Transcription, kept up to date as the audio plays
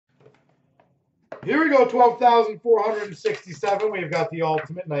Here we go, 12,467. We've got the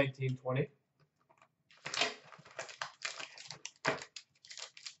Ultimate 1920.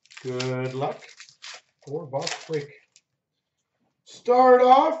 Good luck. 4-box break. Start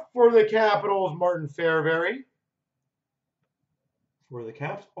off for the Capitals, Martin Fairberry. For the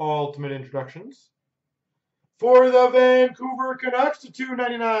Caps, Ultimate Introductions. For the Vancouver Canucks to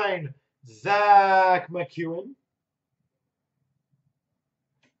 299, Zach McEwen.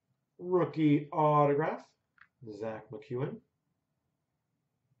 Rookie autograph, Zach McEwen.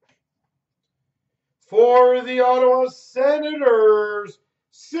 For the Ottawa Senators,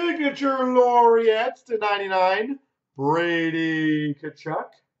 signature laureates to 99, Brady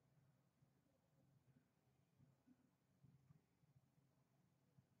Tkachuk.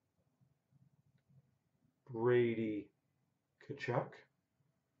 Brady Tkachuk.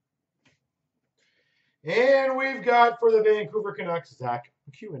 And we've got for the Vancouver Canucks, Zach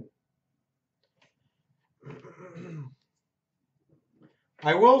McEwen.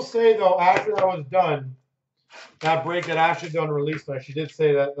 I will say, though, after that was done, that break that Ashley done released night, she did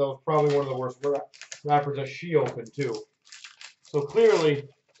say that was probably one of the worst wrappers that she opened, too. So clearly,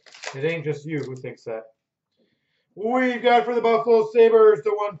 it ain't just you who thinks that. We've got for the Buffalo Sabres to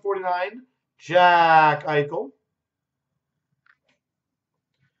 149, Jack Eichel.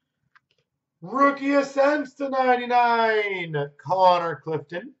 Rookie Ascents to 99, Connor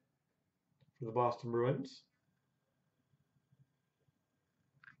Clifton for the Boston Bruins.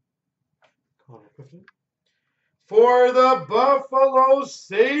 Connor Clifton. For the Buffalo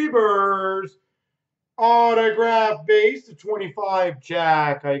Sabres, autograph base to 25,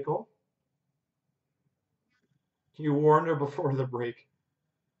 Jack Eichel. You warned her before the break.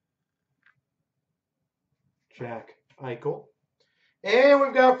 Jack Eichel. And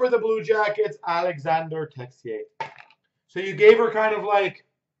we've got for the Blue Jackets, Alexander Texier. So you gave her kind of like,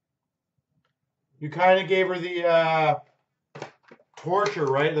 you kind of gave her the torture,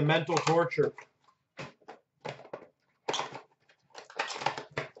 right? The mental torture.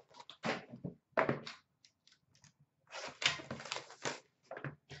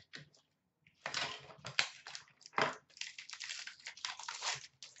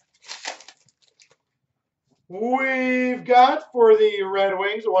 We've got for the Red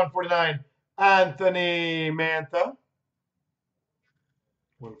Wings, 149, Anthony Mantha.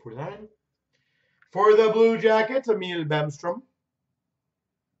 149. For the Blue Jackets, Emil Bemstrom.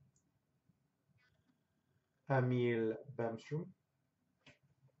 Emil Bemstrom.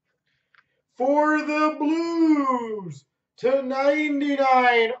 For the Blues, to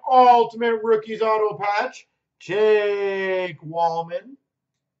 99, Ultimate Rookies Auto Patch, Jake Wallman.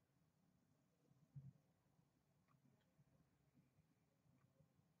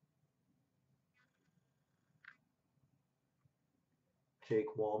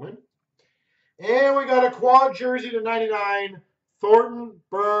 Jake Wallman. And we got a quad jersey to 99, Thornton,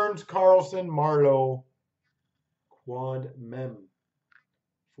 Burns, Carlson, Marlowe. Quad mem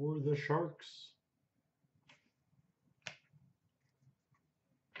for the Sharks.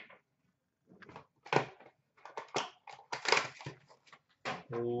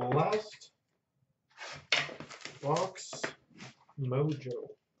 Last box mojo.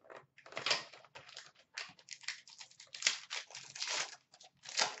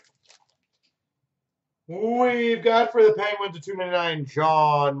 We've got for the Penguins to 299,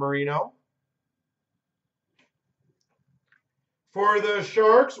 John Marino. For the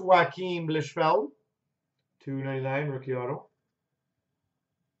Sharks, Joakim Blichfeld, 299 rookie auto.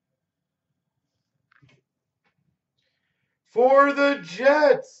 For the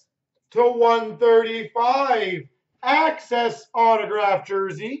Jets, to 135, Access autograph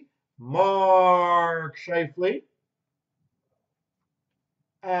jersey, Mark Scheifele.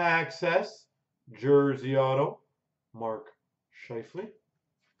 Access jersey auto, Mark Scheifele.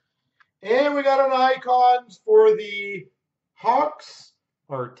 And we got an icons for the Hawks,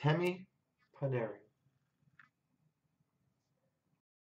 Artemi Panarin.